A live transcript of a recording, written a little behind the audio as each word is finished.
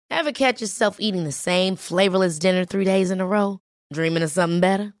Ever catch yourself eating the same flavorless dinner 3 days in a row? Dreaming of something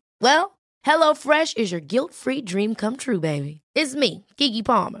better? Well, HelloFresh is your guilt-free dream come true, baby. It's me, Keke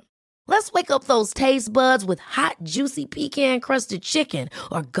Palmer. Let's wake up those taste buds with hot, juicy pecan-crusted chicken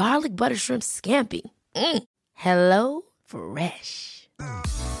or garlic butter shrimp scampi. Hello Fresh.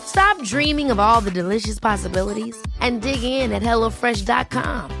 Stop dreaming of all the delicious possibilities and dig in at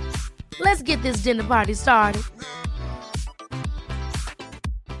HelloFresh.com. Let's get this dinner party started.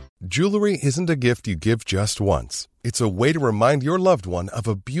 Jewelry isn't a gift you give just once. It's a way to remind your loved one of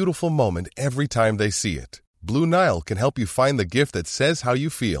a beautiful moment every time they see it. Blue Nile can help you find the gift that says how you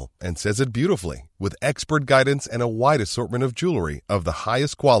feel and says it beautifully, with expert guidance and a wide assortment of jewelry of the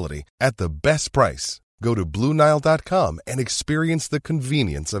highest quality at the best price. Go to BlueNile.com and experience the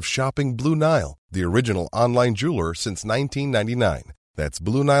convenience of shopping Blue Nile, the original online jeweler since 1999. That's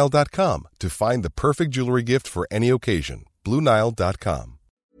BlueNile.com to find the perfect jewelry gift for any occasion. BlueNile.com.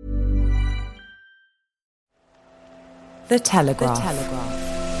 The Telegraph.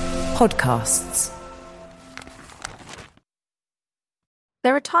 Podcasts.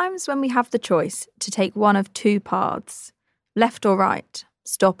 There are times when we have the choice to take one of two paths, left or right,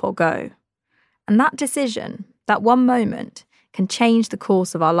 stop or go. And that decision, that one moment, can change the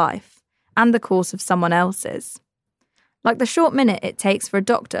course of our life and the course of someone else's. Like the short minute it takes for a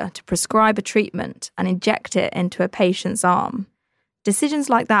doctor to prescribe a treatment and inject it into a patient's arm. Decisions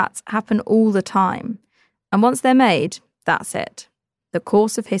like that happen all the time. And once they're made, that's it. The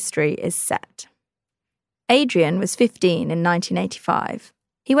course of history is set. Adrian was 15 in 1985.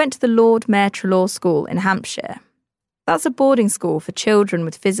 He went to the Lord Mayor Trelaw School in Hampshire. That's a boarding school for children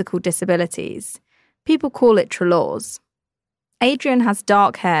with physical disabilities. People call it Trelaw's. Adrian has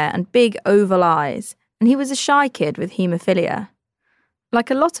dark hair and big oval eyes, and he was a shy kid with haemophilia.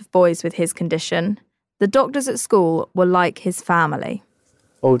 Like a lot of boys with his condition, the doctors at school were like his family.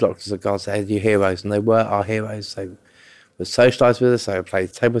 All doctors are God's your heroes, and they were our heroes. They would socialise with us, they would play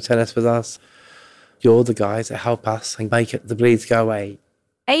table tennis with us. You're the guys that help us and make the bleeds go away.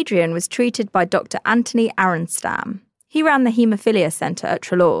 Adrian was treated by Dr. Anthony Arenstam. He ran the haemophilia centre at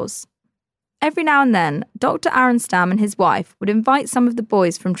Trelaw's. Every now and then, Dr. Arenstam and his wife would invite some of the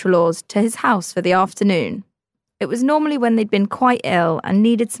boys from Trelaw's to his house for the afternoon. It was normally when they'd been quite ill and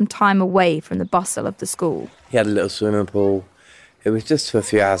needed some time away from the bustle of the school. He had a little swimming pool. It was just for a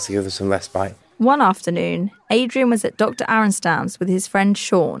few hours to give us some respite. One afternoon, Adrian was at Dr. Arenstam's with his friend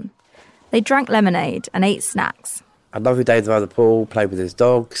Sean. They drank lemonade and ate snacks. A lovely day by the pool, played with his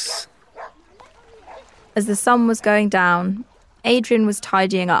dogs. As the sun was going down, Adrian was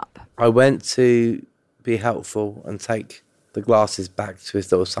tidying up. I went to be helpful and take the glasses back to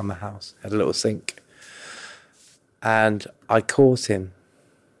his little summer house. He had a little sink. And I caught him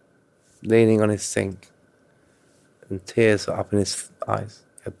leaning on his sink, and tears were up in his eyes.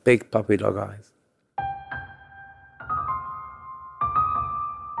 He had big puppy dog eyes.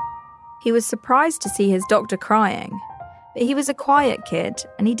 He was surprised to see his doctor crying, but he was a quiet kid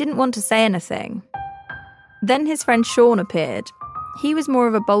and he didn't want to say anything. Then his friend Sean appeared. He was more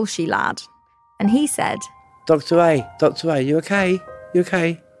of a bolshy lad, and he said, Dr. A, you okay? You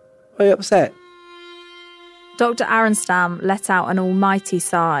okay? Are you upset? Dr. Arenstam let out an almighty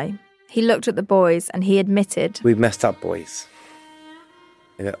sigh. He looked at the boys and he admitted, We've messed up, boys.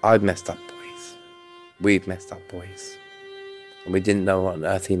 I've messed up, boys. We've messed up, boys. And we didn't know what on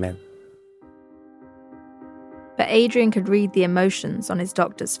earth he meant. But Adrian could read the emotions on his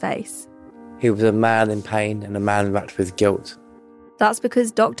doctor's face. He was a man in pain and a man racked with guilt. That's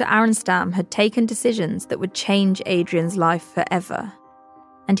because Dr. Arenstam had taken decisions that would change Adrian's life forever.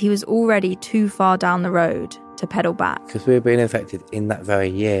 And he was already too far down the road to pedal back. Because we were being infected in that very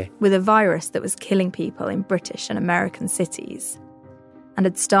year. With a virus that was killing people in British and American cities. And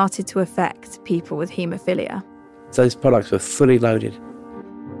had started to affect people with haemophilia. Those products were fully loaded.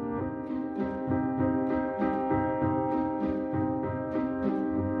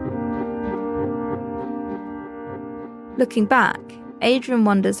 Looking back, Adrian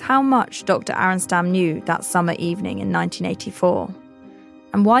wonders how much Dr. Arenstam knew that summer evening in 1984,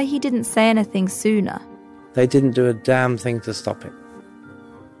 and why he didn't say anything sooner. They didn't do a damn thing to stop it.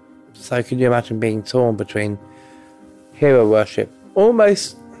 So can you imagine being torn between hero worship,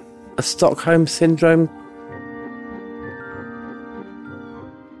 almost a Stockholm syndrome?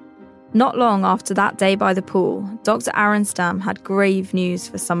 Not long after that day by the pool, Dr. Arenstam had grave news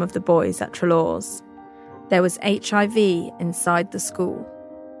for some of the boys at Trelaw's. There was HIV inside the school.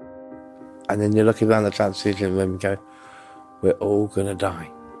 And then you're looking around the transfusion room and go, we're all going to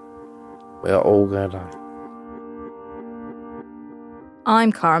die. We're all going to die.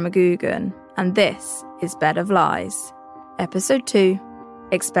 I'm Cara McGugan, and this is Bed of Lies, Episode 2,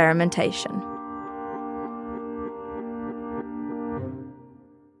 Experimentation.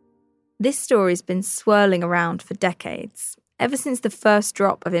 This story's been swirling around for decades, ever since the first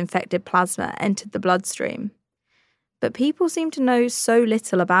drop of infected plasma entered the bloodstream. But people seem to know so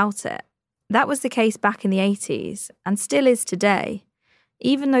little about it. That was the case back in the 80s, and still is today,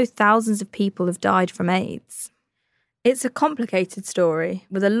 even though thousands of people have died from AIDS. It's a complicated story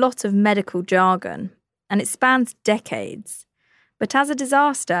with a lot of medical jargon, and it spans decades. But as a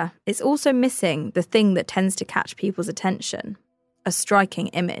disaster, it's also missing the thing that tends to catch people's attention, a striking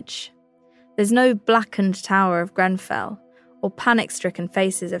image. There's no blackened tower of Grenfell or panic-stricken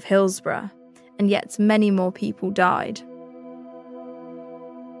faces of Hillsborough, and yet many more people died.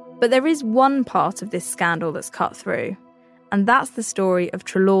 But there is one part of this scandal that's cut through, and that's the story of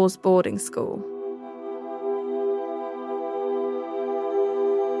Treloar's boarding school.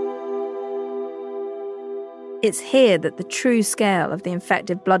 It's here that the true scale of the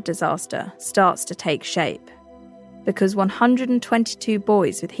infected blood disaster starts to take shape, because 122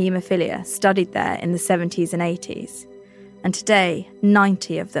 boys with haemophilia studied there in the 70s and 80s, and today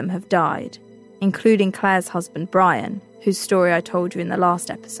 90 of them have died, including Claire's husband Brian, whose story I told you in the last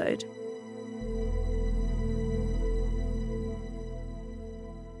episode.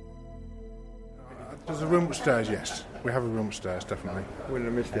 There's a room upstairs, yes. We have a room upstairs, definitely.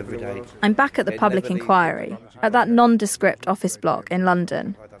 Every day. I'm back at the public inquiry, at that nondescript office block in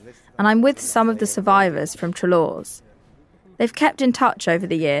London, and I'm with some of the survivors from Treloar's. They've kept in touch over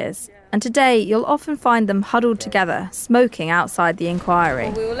the years, and today you'll often find them huddled together, smoking outside the inquiry.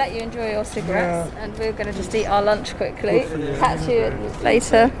 Well, we will let you enjoy your cigarettes, and we're going to just eat our lunch quickly. Catch you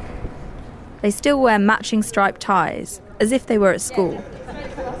later. They still wear matching striped ties, as if they were at school.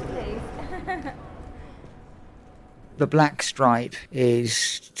 The black stripe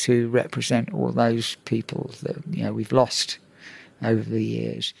is to represent all those people that we've lost over the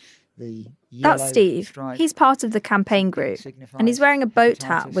years. That's Steve. He's part of the campaign group, and he's wearing a boat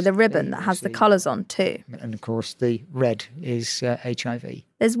hat with a ribbon that has the colours on too. And of course, the red is HIV.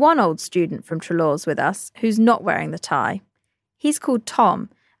 There's one old student from Treloar's with us who's not wearing the tie. He's called Tom,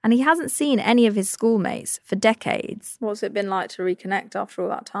 and he hasn't seen any of his schoolmates for decades. What's it been like to reconnect after all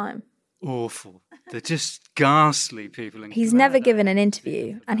that time? Awful. They're just ghastly people. He's never given an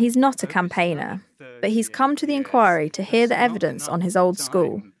interview, and he's not a campaigner, but he's come to the inquiry to hear the evidence on his old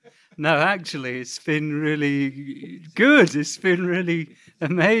school. No, actually, it's been really good. It's been really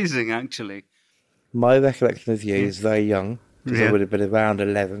amazing, actually. My recollection of you is very young, because I would have been around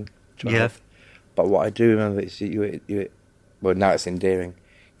 11, 12. Yeah. But what I do remember is well, now it's endearing,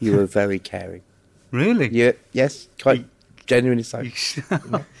 you were very caring. Really? Yes, quite genuinely so.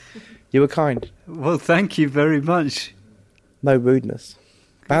 You were kind. Well, thank you very much. No rudeness.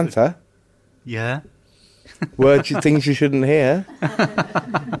 Banter. Yeah. Words, things you shouldn't hear.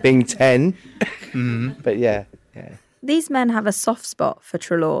 Being 10. But yeah. These men have a soft spot for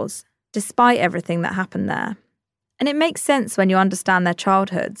Treloar's, despite everything that happened there. And it makes sense when you understand their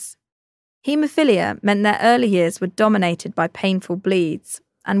childhoods. Haemophilia meant their early years were dominated by painful bleeds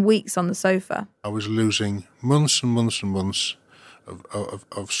and weeks on the sofa. I was losing months and months and months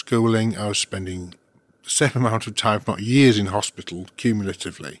of schooling. I was spending the same amount of time, if not years, in hospital,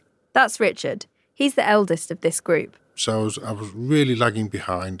 cumulatively. That's Richard. He's the eldest of this group. So I was really lagging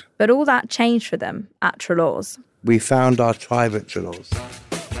behind. But all that changed for them at Treloar's. We found our tribe at Treloar's.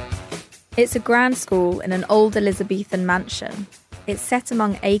 It's a grand school in an old Elizabethan mansion. It's set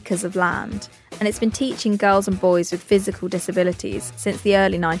among acres of land, and it's been teaching girls and boys with physical disabilities since the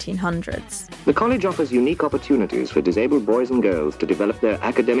early 1900s. The college offers unique opportunities for disabled boys and girls to develop their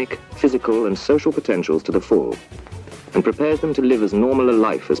academic, physical and social potentials to the full, and prepares them to live as normal a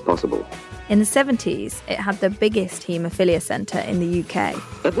life as possible. In the 70s, it had the biggest haemophilia centre in the UK.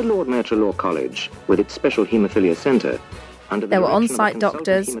 At the Lord Mayor Treloar College, with its special haemophilia centre, under the there were direction of a on-site consultant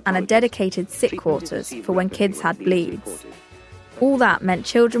doctors and a haematologist, dedicated sick quarters for when kids had bleeds. All that meant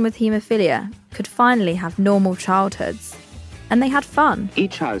children with haemophilia could finally have normal childhoods. And they had fun.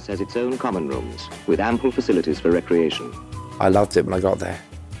 Each house has its own common rooms, with ample facilities for recreation. I loved it when I got there.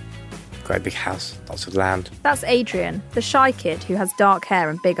 Great big house, lots of land. That's Adrian, the shy kid who has dark hair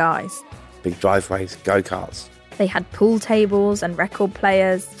and big eyes. Big driveways, go-karts. They had pool tables and record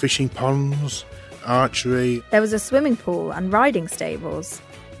players. Fishing ponds, archery. There was a swimming pool and riding stables.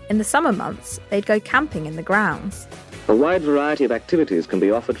 In the summer months, they'd go camping in the grounds. A wide variety of activities can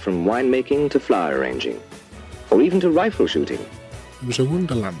be offered, from winemaking to flower arranging, or even to rifle shooting. It was a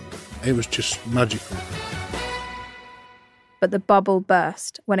wonderland. It was just magical. But the bubble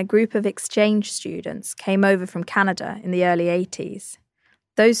burst when a group of exchange students came over from Canada in the early 80s.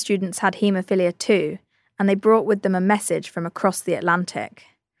 Those students had haemophilia too, and they brought with them a message from across the Atlantic.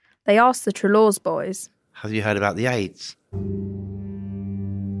 They asked the Trelaws boys, "Have you heard about the AIDS?"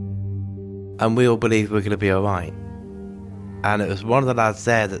 And we all believed we're going to be all right. And it was one of the lads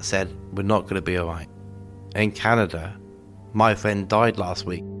there that said, "We're not going to be all right. In Canada, my friend died last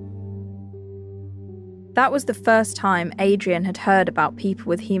week." That was the first time Adrian had heard about people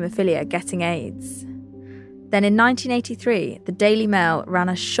with haemophilia getting AIDS. Then in 1983, the Daily Mail ran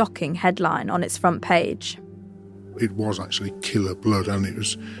a shocking headline on its front page. It was actually killer blood, and it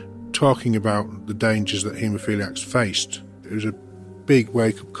was talking about the dangers that haemophiliacs faced. It was a big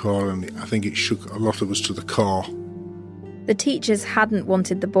wake-up call, and I think it shook a lot of us to the core. The teachers hadn't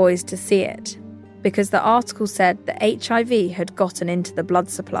wanted the boys to see it, because the article said that HIV had gotten into the blood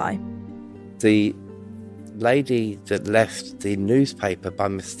supply. The lady that left the newspaper by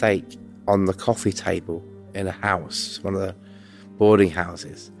mistake on the coffee table in a house, one of the boarding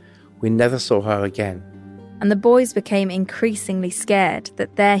houses, we never saw her again. And the boys became increasingly scared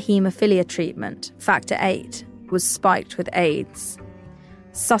that their haemophilia treatment, Factor VIII, was spiked with AIDS.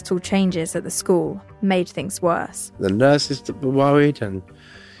 Subtle changes at the school made things worse. The nurses were worried, and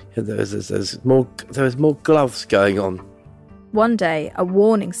there was more gloves going on. One day, a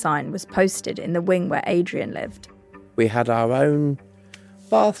warning sign was posted in the wing where Adrian lived. We had our own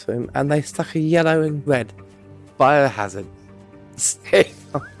bathroom, and they stuck a yellow and red biohazard stick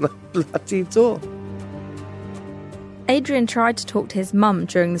on the bloody door. Adrian tried to talk to his mum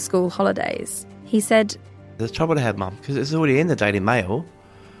during the school holidays. He said, "There's trouble ahead, Mum, because it's already in the Daily Mail."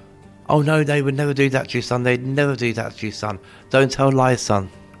 "Oh no, they would never do that to you, son. They'd never do that to you, son. Don't tell lies, son.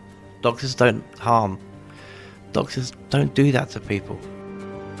 Doctors don't harm. Doctors don't do that to people."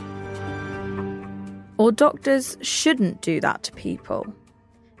 Or doctors shouldn't do that to people.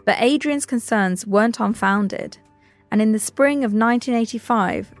 But Adrian's concerns weren't unfounded, and in the spring of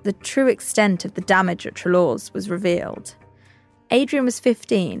 1985, the true extent of the damage at Trelaws was revealed. Adrian was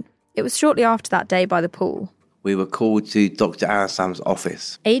 15. It was shortly after that day by the pool. We were called to Dr. Aronsam's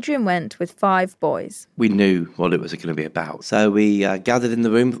office. Adrian went with 5 boys. We knew what it was going to be about. So we gathered in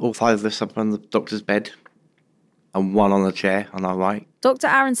the room, all 5 of us up on the doctor's bed, and 1 on the chair on our right. Dr.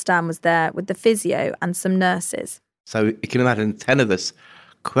 Aronstam was there with the physio and some nurses. So you can imagine 10 of us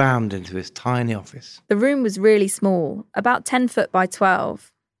crammed into this tiny office. The room was really small, about 10 foot by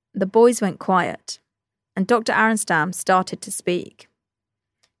 12. The boys went quiet, and Dr. Aronstam started to speak.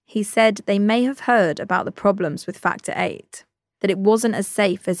 He said they may have heard about the problems with Factor VIII, that it wasn't as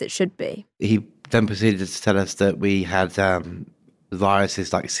safe as it should be. He then proceeded to tell us that we had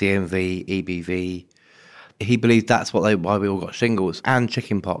viruses like CMV, EBV. He believed that's why we all got shingles and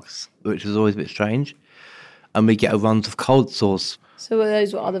chickenpox, which was always a bit strange. And we get a run of cold sores. So were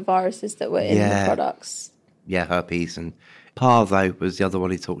those what other viruses that were in the products? Yeah, herpes. And parvo was the other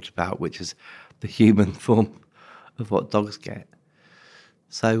one he talked about, which is the human form of what dogs get.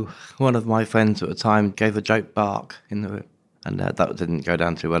 So one of my friends at the time gave a joke bark in the room. And that didn't go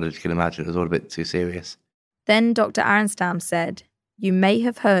down too well, as you can imagine. It was all a bit too serious. Then Dr. Aronstam said, "You may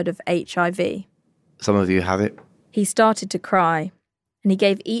have heard of HIV." Some of you have it. He started to cry, and he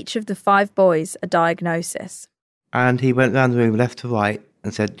gave each of the 5 boys a diagnosis. And he went round the room left to right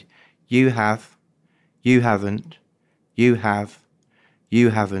and said, "You have, you haven't, you have,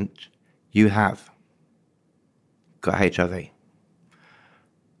 you haven't, you have got HIV."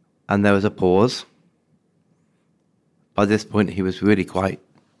 And there was a pause. By this point, he was really quite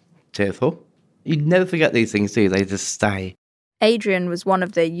tearful. You never forget these things, do you? They just stay. Adrian was one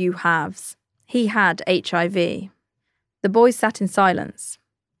of the you-haves. He had HIV. The boys sat in silence.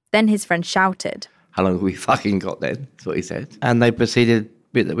 Then his friend shouted, "How long have we fucking got then?" That's what he said. And they proceeded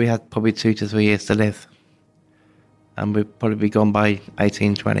that we had probably 2 to 3 years to live. And we'd probably be gone by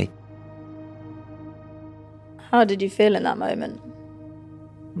 18, 20. How did you feel in that moment?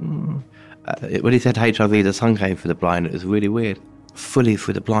 When he said HIV, the sun came through the blind. It was really weird. Fully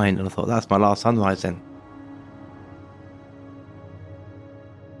through the blind. And I thought, that's my last sunrise then.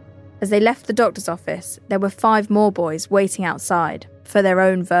 As they left the doctor's office, there were 5 more boys waiting outside for their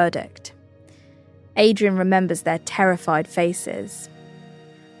own verdict. Adrian remembers their terrified faces.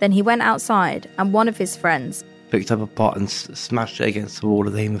 Then he went outside and one of his friends picked up a pot and smashed it against the wall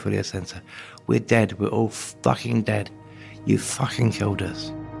of the haemophilia centre. "We're dead. We're all fucking dead. You fucking killed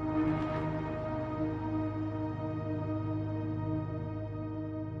us."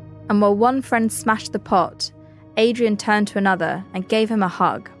 And while one friend smashed the pot, Adrian turned to another and gave him a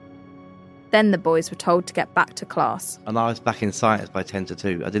hug. Then the boys were told to get back to class. And I was back in science by 10 to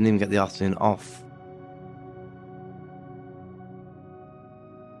 2. I didn't even get the afternoon off.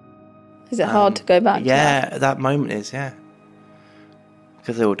 Is it hard to go back to Yeah, that? that moment is, yeah.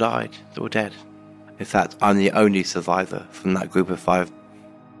 Because they all died. They're all dead. In fact, I'm the only survivor from that group of 5.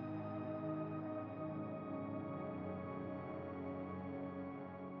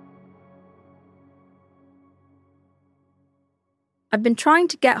 I've been trying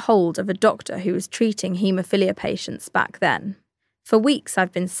to get hold of a doctor who was treating haemophilia patients back then. For weeks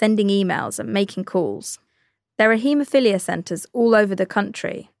I've been sending emails and making calls. There are haemophilia centres all over the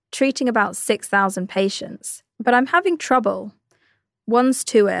country, treating about 6,000 patients. But I'm having trouble. One's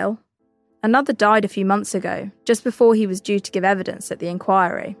too ill. Another died a few months ago, just before he was due to give evidence at the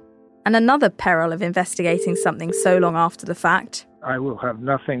inquiry. And another peril of investigating something so long after the fact. I will have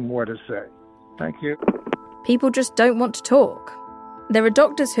nothing more to say. Thank you. People just don't want to talk. There are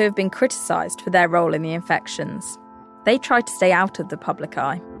doctors who have been criticised for their role in the infections. They try to stay out of the public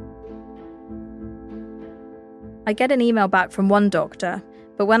eye. I get an email back from one doctor,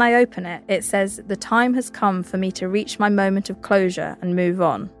 but when I open it, it says the time has come for me to reach my moment of closure and move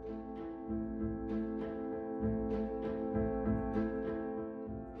on.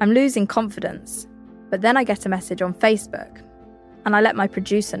 I'm losing confidence, but then I get a message on Facebook, and I let my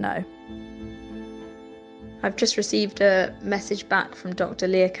producer know. I've just received a message back from Dr.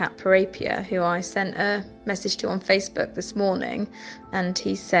 Leocat Parapia, who I sent a message to on Facebook this morning, and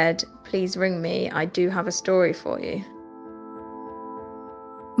he said, "Please ring me, I do have a story for you."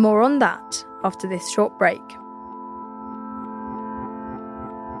 More on that after this short break.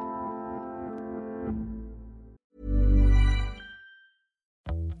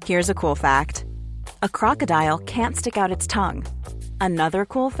 Here's a cool fact. A crocodile can't stick out its tongue. Another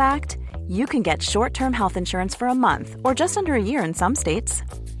cool fact, you can get short-term health insurance for a month or just under a year in some states.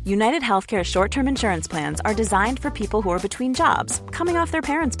 United Healthcare short-term insurance plans are designed for people who are between jobs, coming off their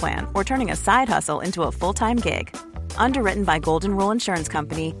parents' plan, or turning a side hustle into a full-time gig. Underwritten by Golden Rule Insurance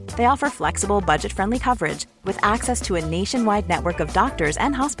Company, they offer flexible, budget-friendly coverage with access to a nationwide network of doctors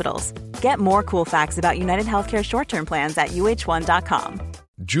and hospitals. Get more cool facts about United Healthcare short-term plans at uh1.com.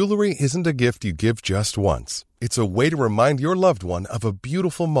 Jewelry isn't a gift you give just once. It's a way to remind your loved one of a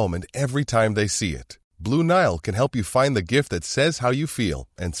beautiful moment every time they see it. Blue Nile can help you find the gift that says how you feel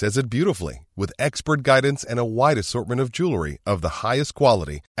and says it beautifully, with expert guidance and a wide assortment of jewelry of the highest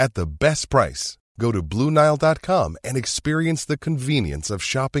quality at the best price. Go to BlueNile.com and experience the convenience of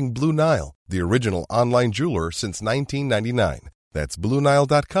shopping Blue Nile, the original online jeweler since 1999. That's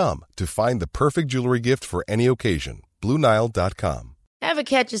BlueNile.com to find the perfect jewelry gift for any occasion. BlueNile.com. Ever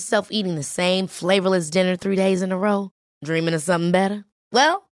catch yourself eating the same flavorless dinner 3 days in a row? Dreaming of something better?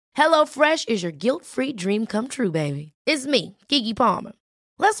 Well, HelloFresh is your guilt-free dream come true, baby. It's me, Keke Palmer.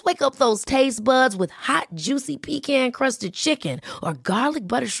 Let's wake up those taste buds with hot, juicy pecan-crusted chicken or garlic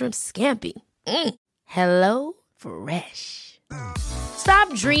butter shrimp scampi. Hello Fresh.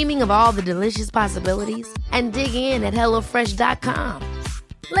 Stop dreaming of all the delicious possibilities and dig in at HelloFresh.com.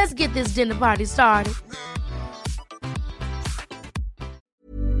 Let's get this dinner party started.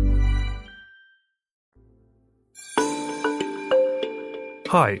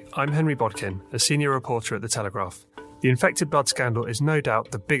 Hi, I'm Henry Bodkin, a senior reporter at The Telegraph. The infected blood scandal is no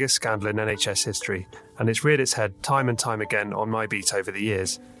doubt the biggest scandal in NHS history, and it's reared its head time and time again on my beat over the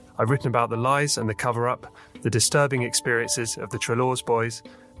years. I've written about the lies and the cover-up, the disturbing experiences of the Trelawn's boys,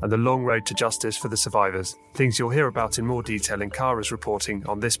 and the long road to justice for the survivors, things you'll hear about in more detail in Cara's reporting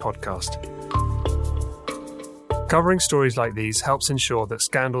on this podcast. Covering stories like these helps ensure that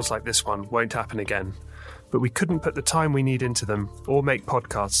scandals like this one won't happen again. But we couldn't put the time we need into them or make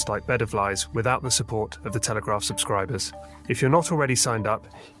podcasts like Bed of Lies without the support of the Telegraph subscribers. If you're not already signed up,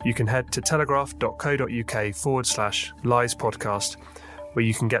 you can head to telegraph.co.uk/lies podcast, where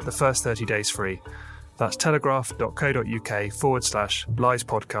you can get the first 30 days free. That's telegraph.co.uk/lies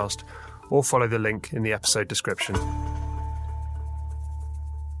podcast, or follow the link in the episode description.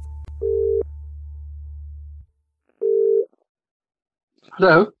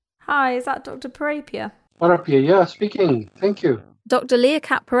 Hello. Hi, is that Dr. Parapia? Parapia, yeah, speaking. Thank you. Dr.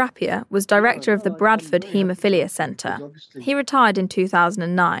 Leocat Parapia was director of the Bradford Haemophilia Centre. He retired in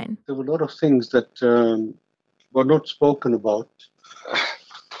 2009. There were a lot of things that were not spoken about.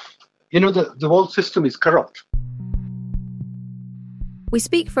 You know, the whole system is corrupt. We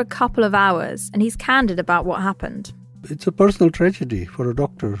speak for a couple of hours, and he's candid about what happened. It's a personal tragedy for a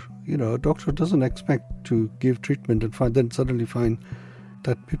doctor. You know, a doctor doesn't expect to give treatment and then suddenly find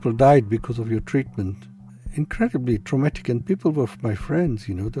that people died because of your treatment. Incredibly traumatic, and people were my friends,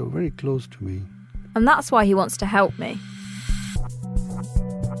 you know, they were very close to me. And that's why he wants to help me.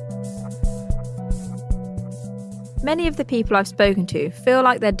 Many of the people I've spoken to feel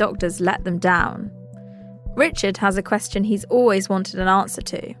like their doctors let them down. Richard has a question he's always wanted an answer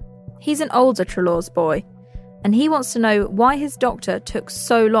to. He's an older Trelawn's boy, And he wants to know why his doctor took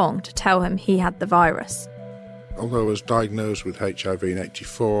so long to tell him he had the virus. Although I was diagnosed with HIV in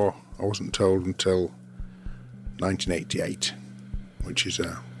 1984, I wasn't told until 1988, which is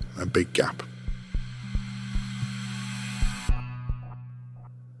a big gap.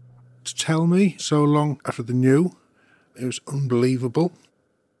 To tell me so long after the new, it was unbelievable.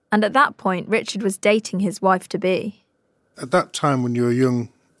 And at that point, Richard was dating his wife-to-be. At that time, when you're a young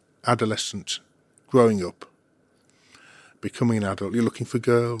adolescent growing up, becoming an adult, you're looking for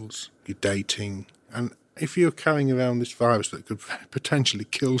girls, you're dating, and if you're carrying around this virus that could potentially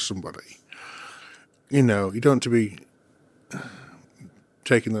kill somebody, you don't want to be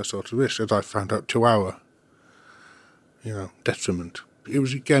taking those sort of risks, as I found out, to our, detriment. It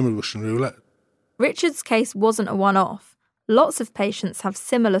was a game of Russian roulette. Richard's case wasn't a one-off. Lots of patients have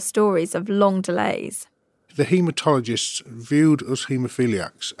similar stories of long delays. The haematologists viewed us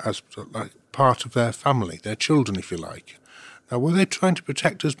haemophiliacs as like part of their family, their children, if you like. Now, were they trying to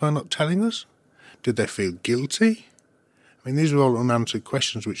protect us by not telling us? Did they feel guilty? I mean, these are all unanswered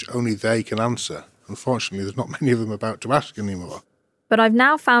questions which only they can answer. Unfortunately, there's not many of them about to ask anymore. But I've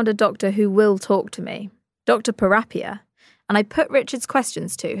now found a doctor who will talk to me, Dr. Parapia, and I put Richard's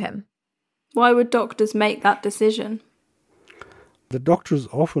questions to him. Why would doctors make that decision? The doctors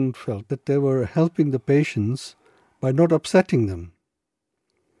often felt that they were helping the patients by not upsetting them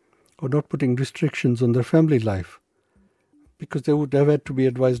or not putting restrictions on their family life, because they would have had to be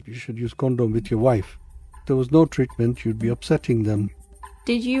advised you should use condom with your wife. If there was no treatment, you'd be upsetting them.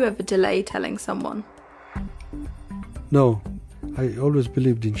 Did you ever delay telling someone? No, I always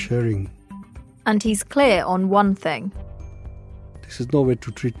believed in sharing. And he's clear on one thing. This is no way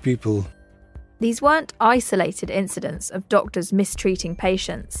to treat people. These weren't isolated incidents of doctors mistreating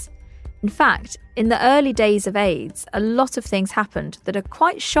patients. In fact, in the early days of AIDS, a lot of things happened that are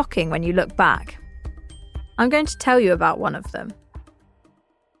quite shocking when you look back. I'm going to tell you about one of them.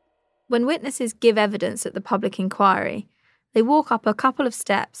 When witnesses give evidence at the public inquiry, they walk up a couple of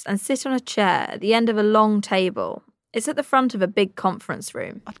steps and sit on a chair at the end of a long table. It's at the front of a big conference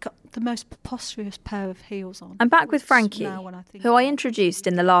room. I'd got the most preposterous pair of heels on. I'm back with Frankie, who I introduced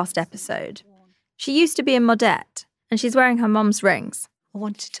in the last episode. She used to be in Modette, and she's wearing her mum's rings. I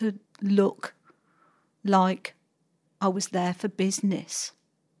wanted to look like I was there for business,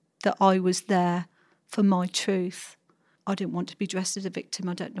 that I was there for my truth. I didn't want to be dressed as a victim.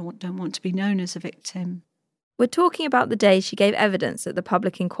 I don't want to be known as a victim. We're talking about the day she gave evidence at the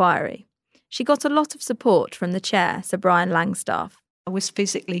public inquiry. She got a lot of support from the chair, Sir Brian Langstaff. I was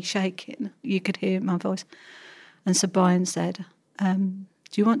physically shaking. You could hear it in my voice. And Sir Brian said, do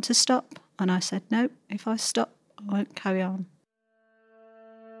you want to stop? And I said, no, if I stop, I won't carry on.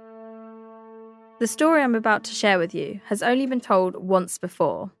 The story I'm about to share with you has only been told once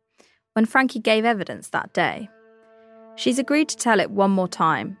before, when Frankie gave evidence that day. She's agreed to tell it one more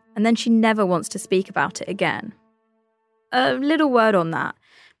time, and then she never wants to speak about it again. A little word on that,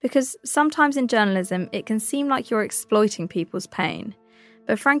 because sometimes in journalism it can seem like you're exploiting people's pain,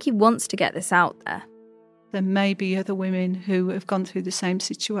 but Frankie wants to get this out there. There may be other women who have gone through the same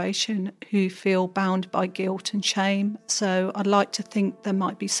situation who feel bound by guilt and shame, so I'd like to think there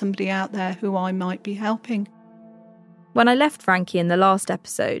might be somebody out there who I might be helping. When I left Frankie in the last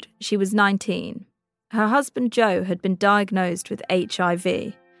episode, she was 19. Her husband Joe had been diagnosed with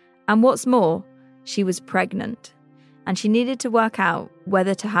HIV, and what's more, she was pregnant, and she needed to work out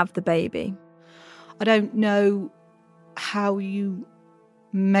whether to have the baby. I don't know how you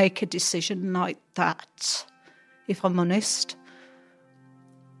make a decision like that, if I'm honest.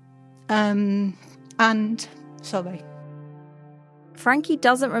 Sorry. Frankie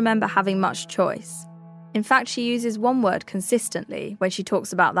doesn't remember having much choice. In fact, she uses one word consistently when she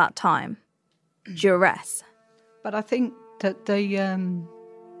talks about that time: duress. But I think that the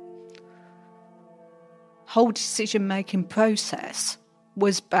whole decision-making process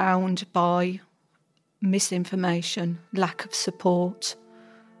was bound by misinformation, lack of support,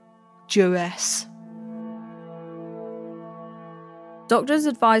 duress. Doctors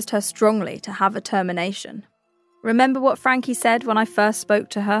advised her strongly to have a termination. Remember what Frankie said when I first spoke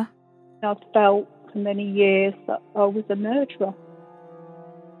to her? I've felt for many years that I was a murderer.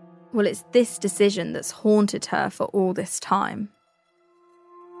 Well, it's this decision that's haunted her for all this time.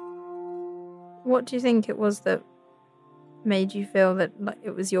 What do you think it was that made you feel that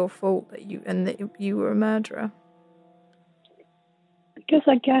it was your fault that you were a murderer? Because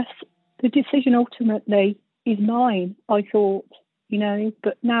I guess the decision ultimately is mine, I thought,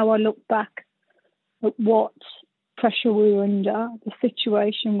 but now I look back at what pressure we were under, the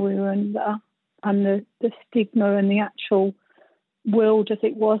situation we were under, and the stigma and the actual world as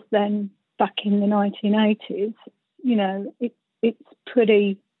it was then back in the 1980s, it's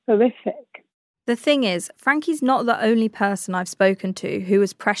pretty horrific. The thing is, Frankie's not the only person I've spoken to who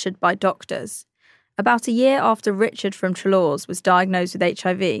was pressured by doctors. About a year after Richard from Trelaws was diagnosed with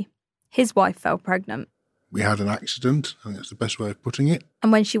HIV, his wife fell pregnant. We had an accident, I think that's the best way of putting it.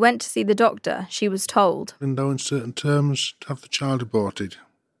 And when she went to see the doctor, she was told, in no uncertain terms, to have the child aborted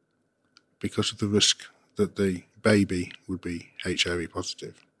because of the risk that the baby would be HIV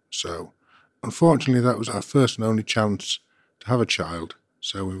positive. So, unfortunately, that was our first and only chance to have a child,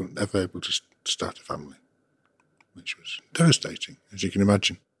 so we weren't ever able to start a family, which was devastating, as you can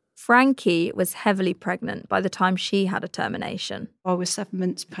imagine. Frankie was heavily pregnant by the time she had a termination. I was 7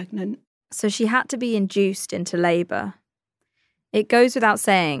 months pregnant. So she had to be induced into labour. It goes without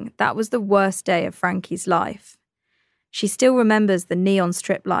saying that was the worst day of Frankie's life. She still remembers the neon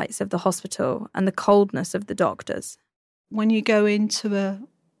strip lights of the hospital and the coldness of the doctors. When you go into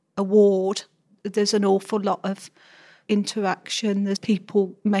a ward, there's an awful lot of interaction. There's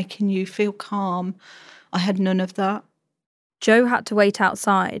people making you feel calm. I had none of that. Jo had to wait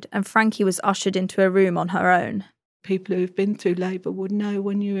outside and Frankie was ushered into a room on her own. People who've been through labour would know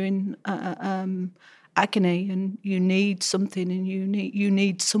when you're in agony and you need something and you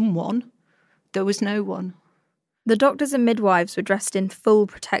need someone. There was no one. The doctors and midwives were dressed in full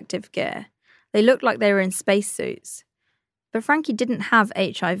protective gear. They looked like they were in spacesuits. But Frankie didn't have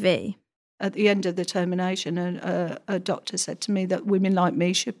HIV. At the end of the termination, a doctor said to me that women like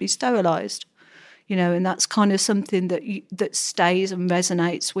me should be sterilised. And that's kind of something that stays and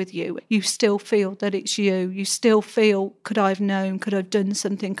resonates with you. You still feel that it's you. You still feel, could I have known? Could I have done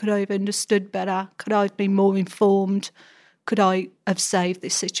something? Could I have understood better? Could I have been more informed? Could I have saved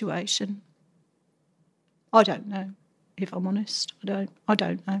this situation? I don't know, if I'm honest. I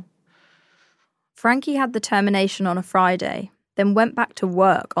don't know. Frankie had the termination on a Friday, then went back to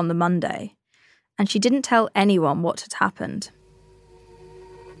work on the Monday, and she didn't tell anyone what had happened.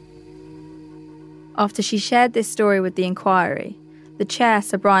 After she shared this story with the inquiry, the chair,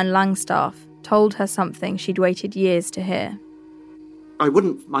 Sir Brian Langstaff, told her something she'd waited years to hear. I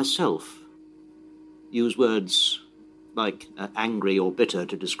wouldn't myself use words like angry or bitter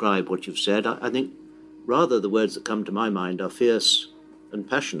to describe what you've said. I think rather the words that come to my mind are fierce and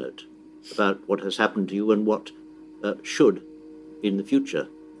passionate about what has happened to you and what should, in the future,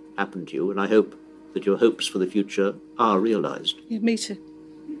 happen to you. And I hope that your hopes for the future are realised. Yeah, me too.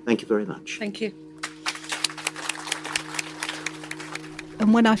 Thank you very much. Thank you.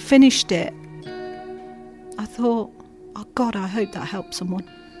 And when I finished it, I thought, oh God, I hope that helps someone.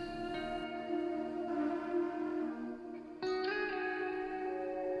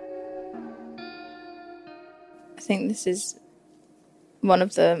 I think this is one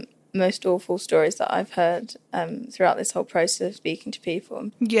of the most awful stories that I've heard throughout this whole process of speaking to people.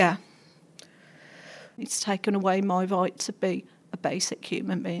 Yeah. It's taken away my right to be a basic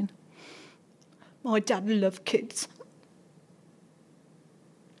human being. My dad loved kids.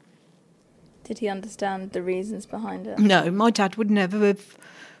 Did he understand the reasons behind it? No, my dad would never have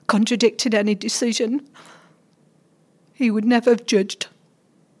contradicted any decision. He would never have judged.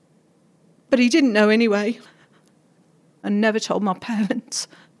 But he didn't know anyway. And never told my parents.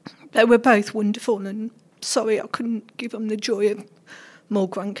 They were both wonderful and sorry I couldn't give them the joy of more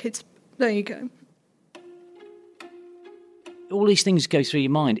grandkids. There you go. All these things go through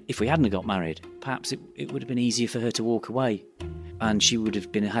your mind. If we hadn't got married, perhaps it would have been easier for her to walk away. And she would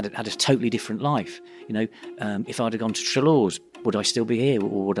have had a totally different life. If I'd have gone to Trelaws, would I still be here,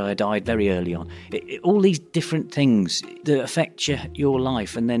 or would I have died very early on? All these different things that affect your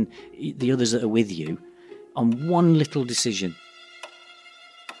life, and then the others that are with you, on one little decision.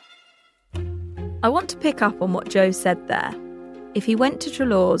 I want to pick up on what Jo said there. If he went to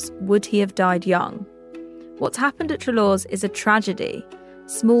Trelaws, would he have died young? What's happened at Trelaws is a tragedy.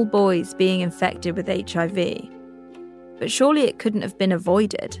 Small boys being infected with HIV. But surely it couldn't have been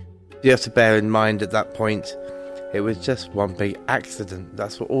avoided. You have to bear in mind at that point, it was just one big accident.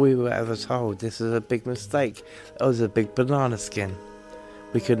 That's all we were ever told. This is a big mistake. That was a big banana skin.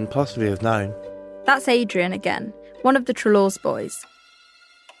 We couldn't possibly have known. That's Adrian again, one of the Trelaws boys.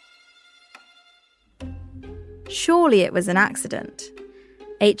 Surely it was an accident.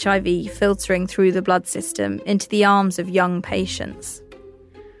 HIV filtering through the blood system into the arms of young patients.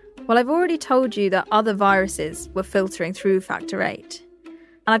 Well, I've already told you that other viruses were filtering through Factor VIII.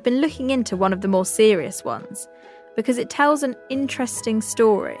 And I've been looking into one of the more serious ones because it tells an interesting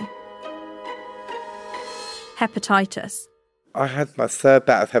story. Hepatitis. I had my third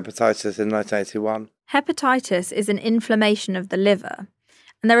bout of hepatitis in 1981. Hepatitis is an inflammation of the liver,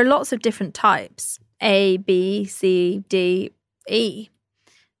 and there are lots of different types, A, B, C, D, E.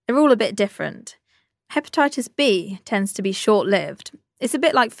 They're all a bit different. Hepatitis B tends to be short-lived. It's a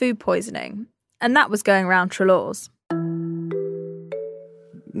bit like food poisoning, and that was going around Trelaws.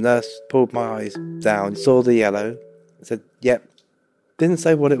 Nurse pulled my eyes down, saw the yellow, said, yep. Didn't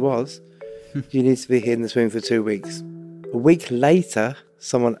say what it was. You need to be here in this room for 2 weeks. A week later,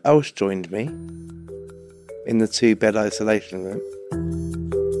 someone else joined me in the 2-bed isolation room.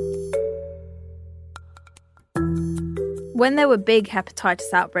 When there were big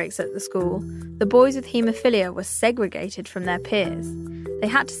hepatitis outbreaks at the school, the boys with haemophilia were segregated from their peers. They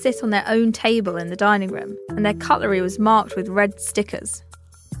had to sit on their own table in the dining room, and their cutlery was marked with red stickers.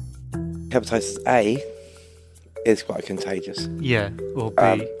 Hepatitis A is quite contagious. Yeah, or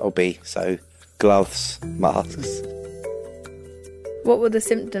B. Or B, so gloves, masks. What were the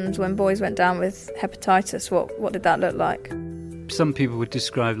symptoms when boys went down with hepatitis? What did that look like? Some people would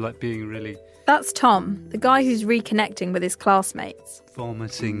describe like being really... That's Tom, the guy who's reconnecting with his classmates.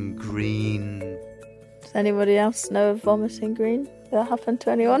 vomiting green. Does anybody else know of vomiting green? Did that happen to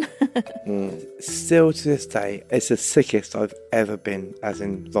anyone? Still to this day, it's the sickest I've ever been, as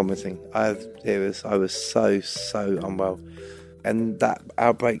in vomiting. I was so unwell. And that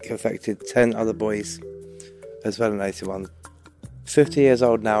outbreak affected 10 other boys as well as 81. 50 years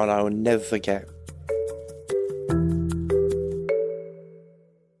old now, and I will never forget.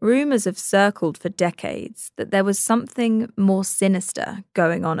 Rumours have circled for decades that there was something more sinister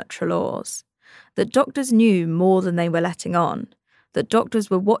going on at Trelaws, that doctors knew more than they were letting on, that doctors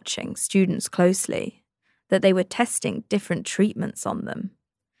were watching students closely, that they were testing different treatments on them.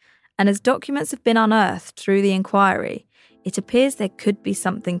 And as documents have been unearthed through the inquiry, it appears there could be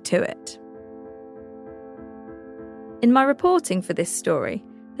something to it. In my reporting for this story,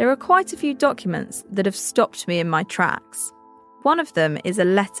 there are quite a few documents that have stopped me in my tracks. One of them is a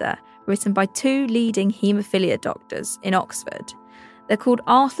letter written by 2 leading haemophilia doctors in Oxford. They're called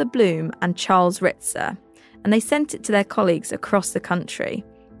Arthur Bloom and Charles Ritzer, and they sent it to their colleagues across the country,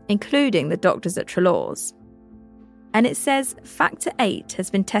 including the doctors at Trelaws. And it says Factor VIII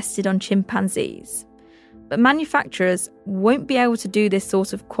has been tested on chimpanzees, but manufacturers won't be able to do this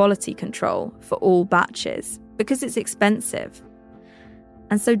sort of quality control for all batches because it's expensive.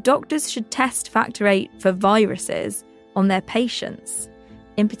 And so doctors should test Factor VIII for viruses on their patients,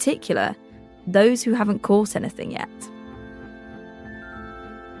 in particular, those who haven't caught anything yet.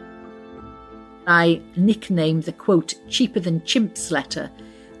 I nicknamed the quote cheaper than chimps letter,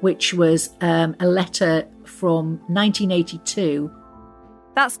 which was a letter from 1982.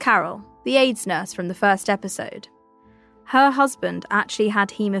 That's Carol, the AIDS nurse from the first episode. Her husband actually had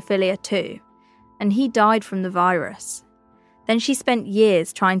haemophilia too, and he died from the virus. Then she spent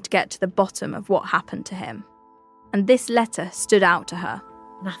years trying to get to the bottom of what happened to him. And this letter stood out to her.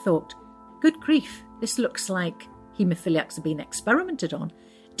 And I thought, good grief, this looks like haemophiliacs are being experimented on.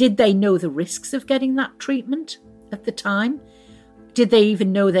 Did they know the risks of getting that treatment at the time? Did they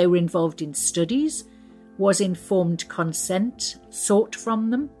even know they were involved in studies? Was informed consent sought from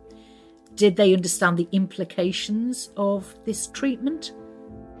them? Did they understand the implications of this treatment?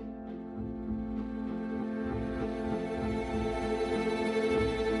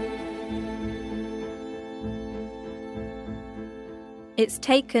 It's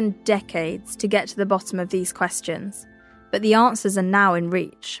taken decades to get to the bottom of these questions, but the answers are now in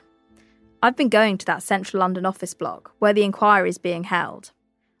reach. I've been going to that central London office block where the inquiry is being held.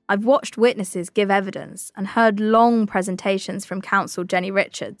 I've watched witnesses give evidence and heard long presentations from counsel Jenny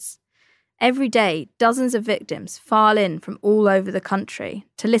Richards. Every day, dozens of victims file in from all over the country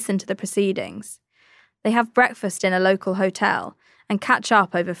to listen to the proceedings. They have breakfast in a local hotel and catch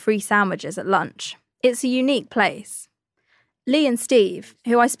up over free sandwiches at lunch. It's a unique place. Lee and Steve,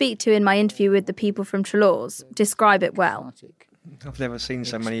 who I speak to in my interview with the people from Trelaws, describe it well. I've never seen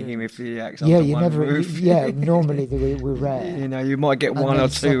so many haemophiliacs Yeah, under you one never. roof. Normally we're rare. You know, you might get And one then or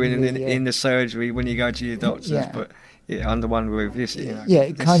two in suddenly, the surgery when you go to your doctors, but under one roof,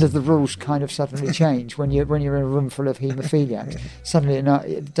 Kind of the rules kind of suddenly change when you're in a room full of haemophiliacs. Suddenly,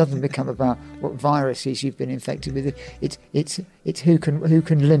 it doesn't become about what viruses you've been infected with. It's who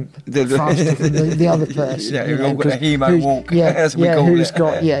can limp faster than the other person. Yeah, who's got a hemo walk, as we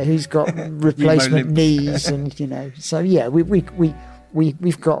call it. Who's got replacement knees, and So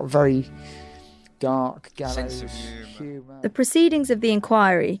we've got very dark gallows humour. The proceedings of the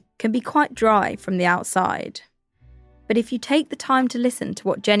inquiry can be quite dry from the outside. But if you take the time to listen to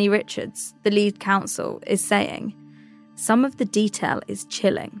what Jenny Richards, the lead counsel, is saying, some of the detail is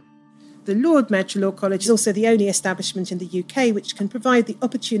chilling. The Lord Mayor Trelaw College is also the only establishment in the UK which can provide the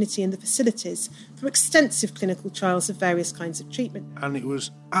opportunity and the facilities for extensive clinical trials of various kinds of treatment. And it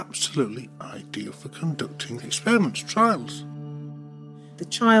was absolutely ideal for conducting experiments, trials. the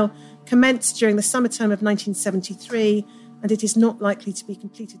trial commenced during the summertime of 1973, and it is not likely to be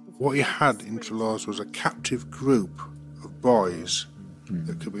completed before... What you had in Trelaws was a captive group of boys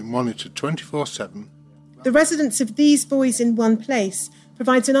that could be monitored 24/7. The residence of these boys in one place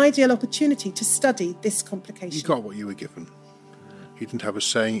provides an ideal opportunity to study this complication. You got what you were given. You didn't have a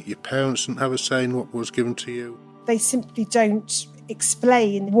say, your parents didn't have a say in what was given to you. They simply don't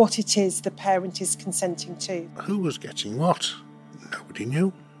explain what it is the parent is consenting to. Who was getting what? Nobody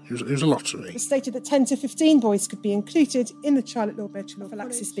knew. It was a lottery. It was stated that 10 to 15 boys could be included in the trial at Lord Birchall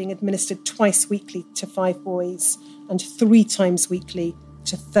prophylaxis being administered twice weekly to 5 boys and 3 times weekly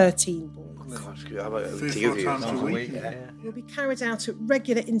to 13 boys. Will be carried out at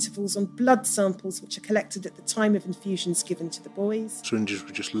regular intervals on blood samples which are collected at the time of infusions given to the boys. Syringes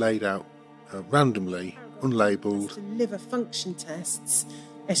were just laid out randomly, unlabelled. Liver function tests,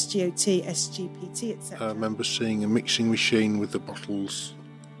 SGOT, SGPT, etc. I remember seeing a mixing machine with the bottles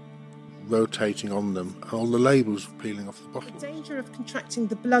rotating on them, and all the labels peeling off the bottles. The danger of contracting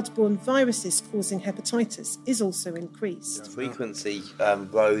the blood-borne viruses causing hepatitis is also increased. Frequency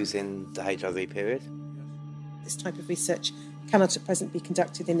rose in the HIV period. This type of research cannot at present be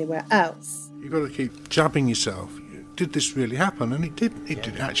conducted anywhere else. You've got to keep jabbing yourself. Did this really happen? And it did. It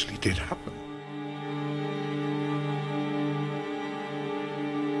actually did happen.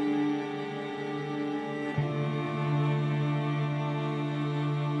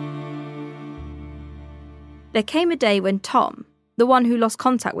 There came a day when Tom, the one who lost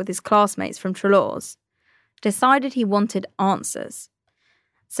contact with his classmates from Trelaws, decided he wanted answers.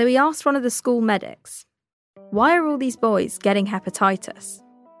 So he asked one of the school medics, why are all these boys getting hepatitis?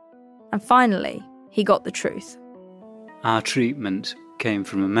 And finally, he got the truth. Our treatment came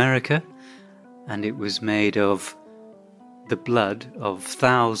from America, and it was made of the blood of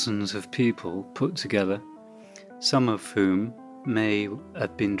thousands of people put together, some of whom may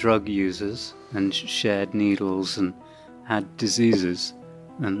have been drug users and shared needles and had diseases,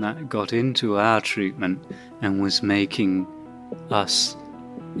 and that got into our treatment and was making us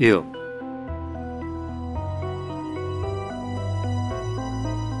ill.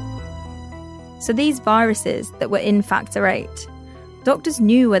 So these viruses that were in Factor VIII, doctors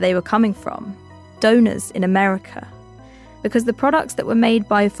knew where they were coming from, donors in America, because the products that were made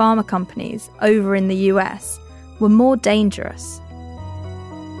by pharma companies over in the US were more dangerous.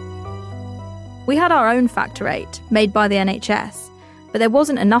 We had our own Factor VIII made by the NHS, but there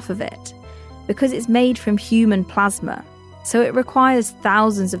wasn't enough of it because it's made from human plasma, so it requires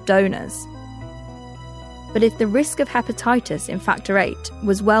thousands of donors. But if the risk of hepatitis in Factor VIII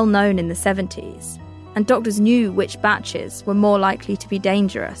was well known in the 70s, and doctors knew which batches were more likely to be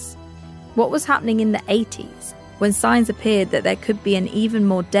dangerous, what was happening in the 80s when signs appeared that there could be an even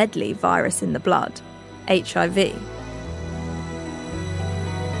more deadly virus in the blood, HIV?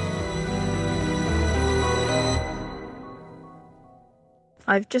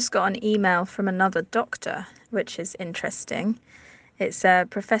 I've just got an email from another doctor, which is interesting. It's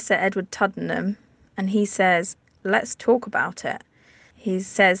Professor Edward Tuddenham, and he says, let's talk about it. He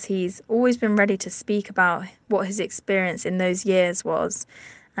says he's always been ready to speak about what his experience in those years was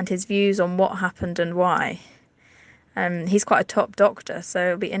and his views on what happened and why. He's quite a top doctor, so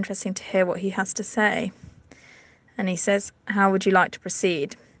it'll be interesting to hear what he has to say. And he says, how would you like to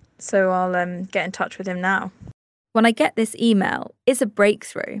proceed? So I'll get in touch with him now. When I get this email, it's a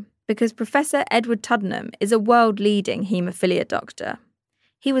breakthrough because Professor Edward Tuddenham is a world-leading haemophilia doctor.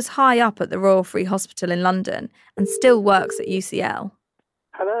 He was high up at the Royal Free Hospital in London and still works at UCL.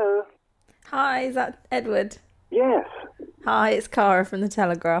 Hello. Hi, is that Edward? Yes. Hi, it's Cara from the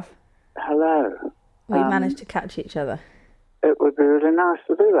Telegraph. Hello. We managed to catch each other. It would be really nice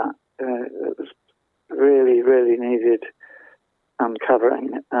to do that. It was really, really needed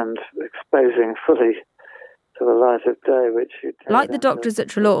uncovering and exposing fully to the light of day, which like the doctors at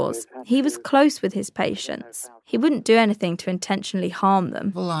Trelaws, he was close with his patients. He wouldn't do anything to intentionally harm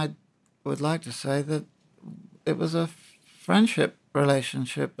them. Well, I would like to say that it was a friendship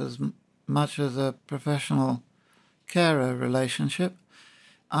relationship as much as a professional carer relationship.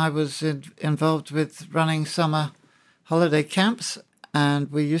 I was involved with running summer holiday camps,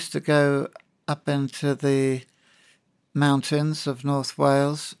 and we used to go up into the mountains of North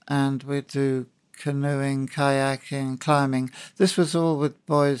Wales, and we'd do canoeing, kayaking, climbing. This was all with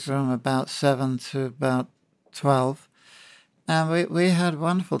boys from about 7 to about 12. And we had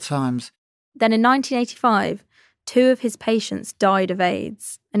wonderful times. Then in 1985, 2 of his patients died of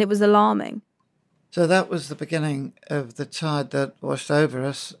AIDS, and it was alarming. So that was the beginning of the tide that washed over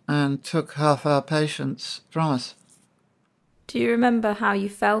us and took half our patients from us. Do you remember how you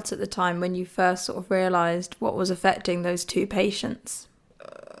felt at the time when you first sort of realised what was affecting those 2 patients?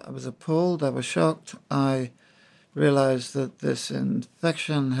 was appalled, I was shocked. I realised that this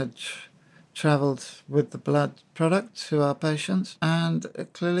infection had travelled with the blood product to our patients, and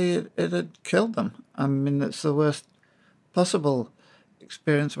clearly it had killed them. I mean, it's the worst possible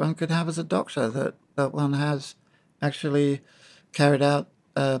experience one could have as a doctor, that one has actually carried out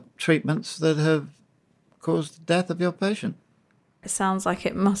treatments that have caused the death of your patient. It sounds like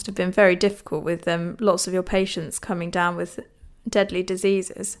it must have been very difficult with lots of your patients coming down with deadly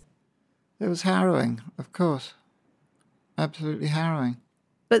diseases. It was harrowing, of course. Absolutely harrowing.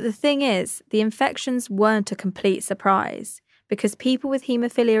 But the thing is, the infections weren't a complete surprise, because people with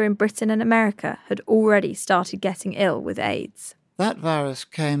haemophilia in Britain and America had already started getting ill with AIDS. That virus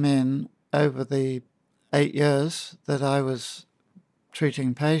came in over the 8 years that I was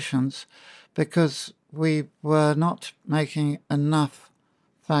treating patients because we were not making enough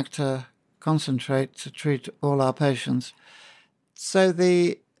factor concentrate to treat all our patients. So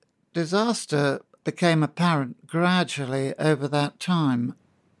the disaster became apparent gradually over that time.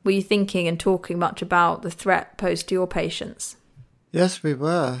 Were you thinking and talking much about the threat posed to your patients? Yes, we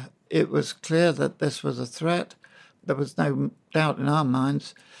were. It was clear that this was a threat. There was no doubt in our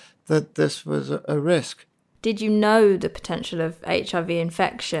minds that this was a risk. Did you know the potential of HIV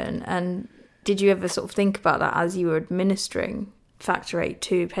infection, and did you ever sort of think about that as you were administering Factor VIII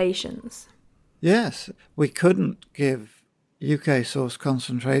to patients? Yes, we couldn't give UK source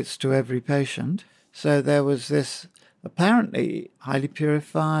concentrates to every patient, so there was this apparently highly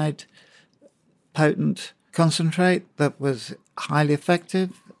purified, potent concentrate that was highly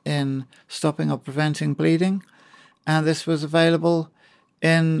effective in stopping or preventing bleeding, and this was available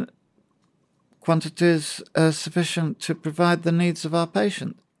in quantities sufficient to provide the needs of our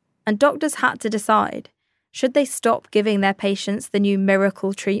patient. And doctors had to decide, should they stop giving their patients the new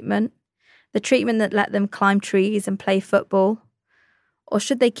miracle treatment, the treatment that let them climb trees and play football, or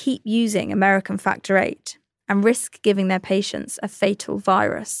should they keep using American Factor VIII and risk giving their patients a fatal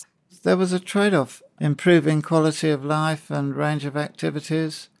virus? There was a trade-off, improving quality of life and range of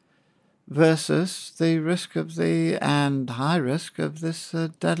activities versus the risk of and high risk of this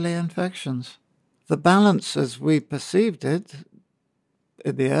deadly infections. The balance as we perceived it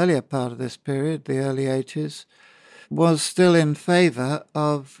in the earlier part of this period, the early 80s, was still in favour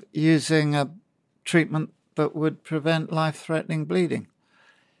of using a treatment that would prevent life-threatening bleeding.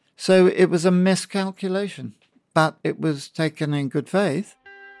 So it was a miscalculation, but it was taken in good faith.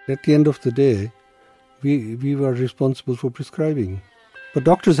 At the end of the day, we were responsible for prescribing. But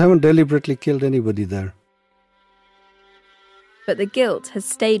doctors haven't deliberately killed anybody there. But the guilt has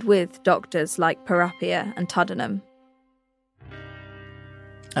stayed with doctors like Parapia and Tuddenham.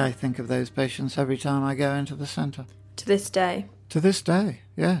 I think of those patients every time I go into the centre. To this day? To this day,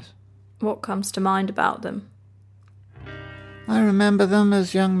 yes. What comes to mind about them? I remember them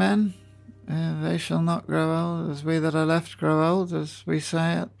as young men. They shall not grow old, as we that are left grow old, as we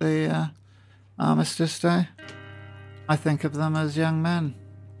say at the Armistice Day. I think of them as young men.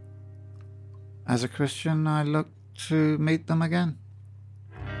 As a Christian, I look to meet them again.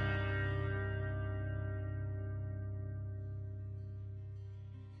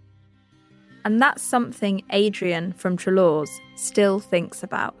 And that's something Adrian from Treloar's still thinks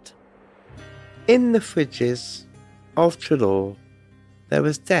about. In the fridges of Treloar, there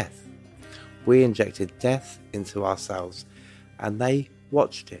was death. We injected death into ourselves, and they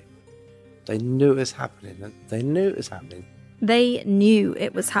watched it. They knew it was happening. They knew it was happening. They knew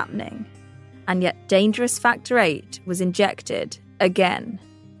it was happening. And yet dangerous Factor VIII was injected again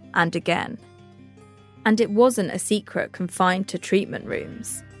and again. And it wasn't a secret confined to treatment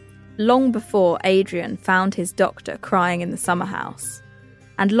rooms. Long before Adrian found his doctor crying in the summer house,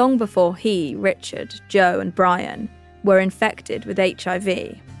 and long before he, Richard, Joe and Brian were infected with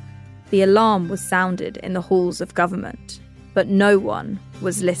HIV, the alarm was sounded in the halls of government, but no one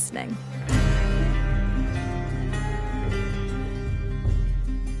was listening.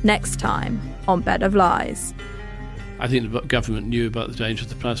 Next time on Bed of Lies. I think the government knew about the danger of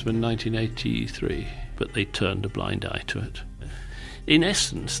the plasma in 1983, but they turned a blind eye to it. In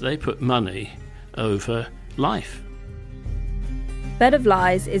essence, they put money over life. Bed of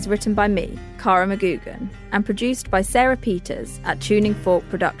Lies is written by me, Cara McGugan, and produced by Sarah Peters at Tuning Fork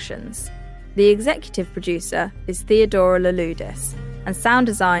Productions. The executive producer is Theodora Laludis, and sound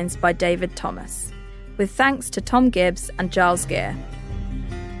designs by David Thomas, with thanks to Tom Gibbs and Giles Gear.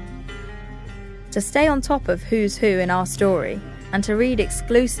 To stay on top of who's who in our story, and to read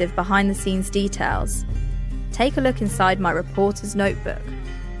exclusive behind-the-scenes details, take a look inside my reporter's notebook.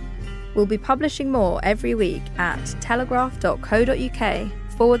 We'll be publishing more every week at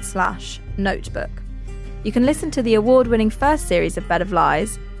telegraph.co.uk/notebook. You can listen to the award-winning first series of Bed of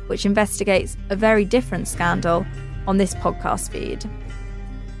Lies, which investigates a very different scandal, on this podcast feed.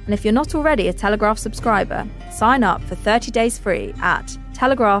 And if you're not already a Telegraph subscriber, sign up for 30 days free at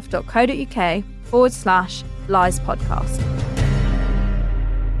telegraph.co.uk/Lies podcast.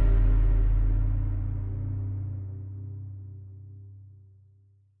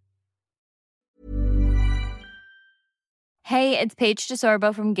 Hey, it's Paige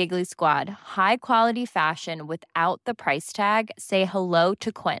DeSorbo from Giggly Squad. High quality fashion without the price tag. Say hello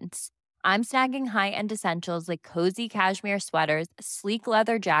to Quince. I'm snagging high-end essentials like cozy cashmere sweaters, sleek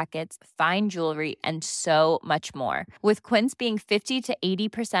leather jackets, fine jewelry, and so much more. With Quince being 50 to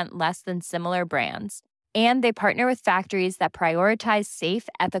 80% less than similar brands. And they partner with factories that prioritize safe,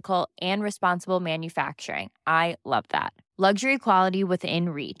 ethical, and responsible manufacturing. I love that. Luxury quality within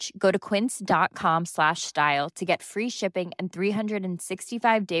reach. Go to quince.com/style to get free shipping and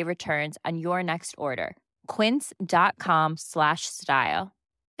 365-day returns on your next order. Quince.com/style.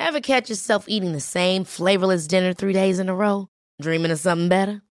 Ever catch yourself eating the same flavorless dinner 3 days in a row? Dreaming of something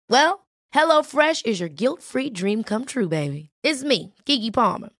better? Well, HelloFresh is your guilt-free dream come true, baby. It's me, Keke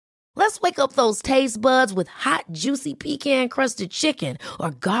Palmer. Let's wake up those taste buds with hot, juicy pecan-crusted chicken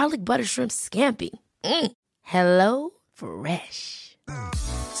or garlic butter shrimp scampi. Hello Fresh.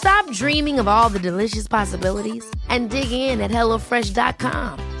 Stop dreaming of all the delicious possibilities and dig in at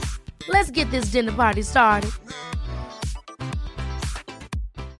HelloFresh.com. Let's get this dinner party started.